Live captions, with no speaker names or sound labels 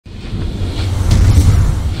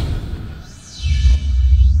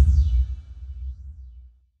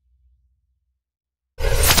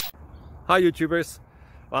Hi YouTubers.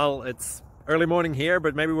 Well, it's early morning here,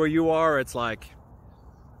 but maybe where you are it's like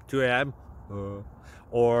 2 a.m.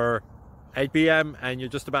 or 8 p.m. and you're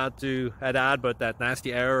just about to head out, but that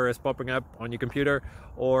nasty error is popping up on your computer,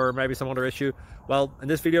 or maybe some other issue. Well, in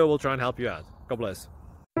this video we'll try and help you out. God bless.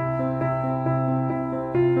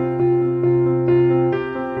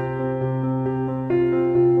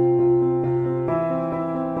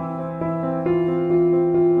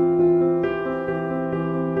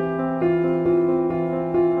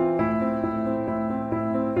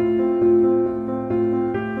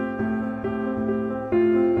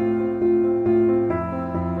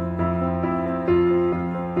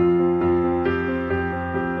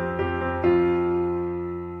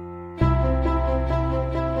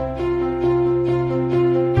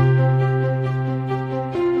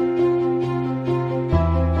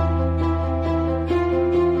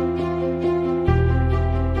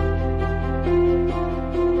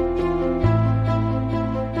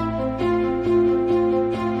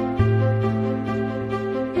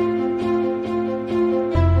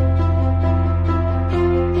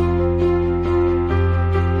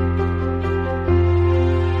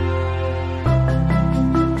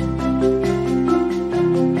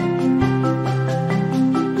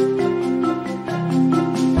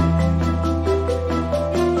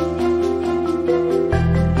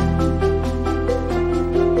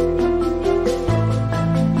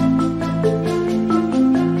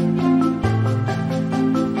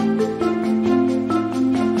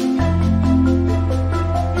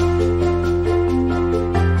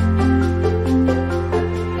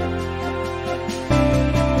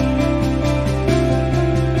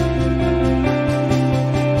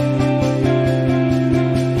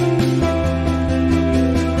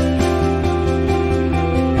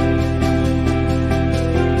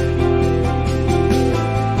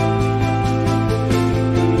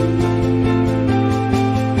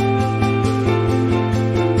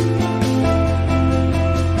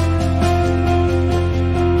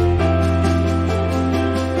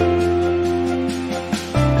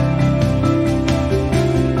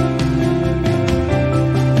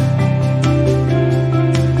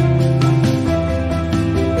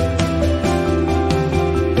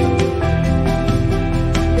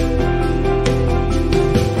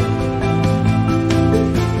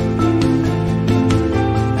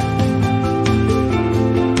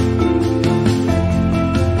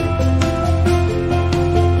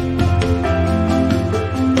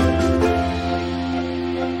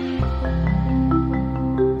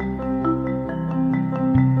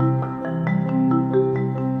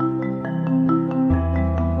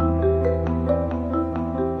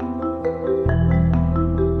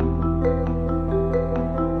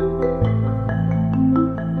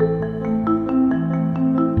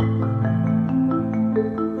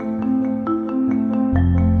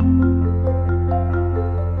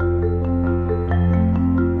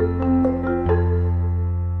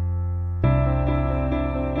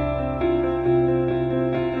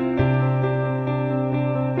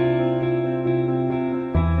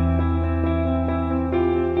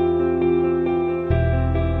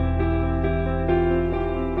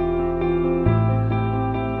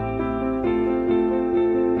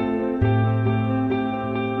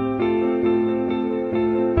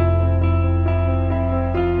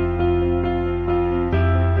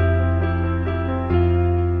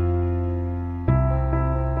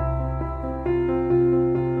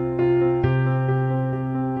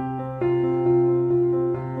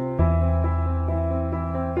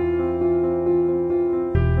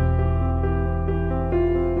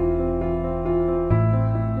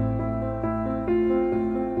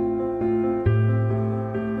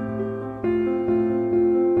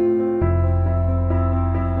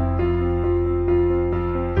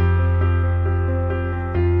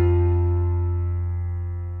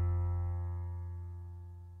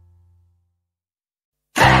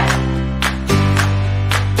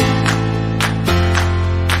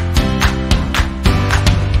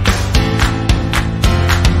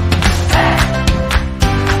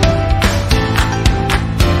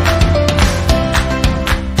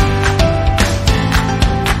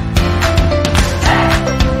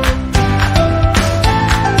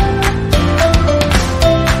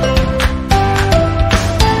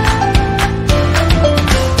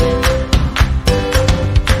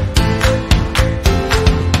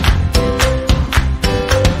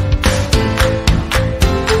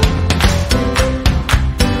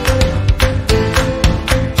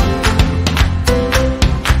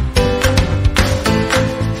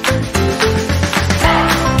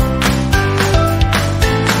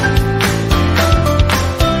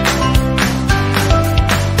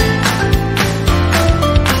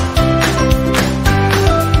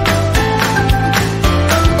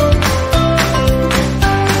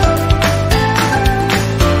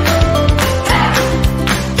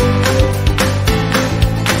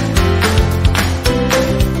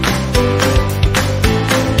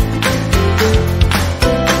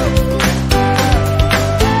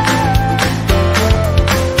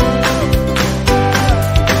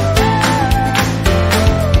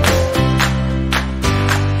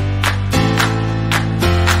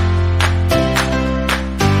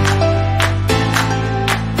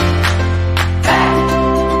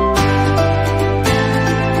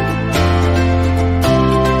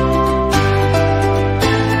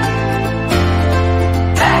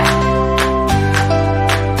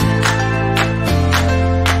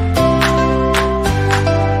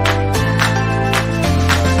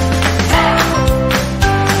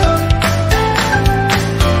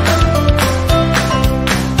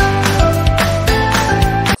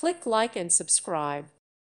 like and subscribe.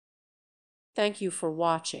 Thank you for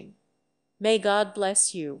watching. May God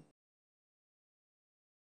bless you.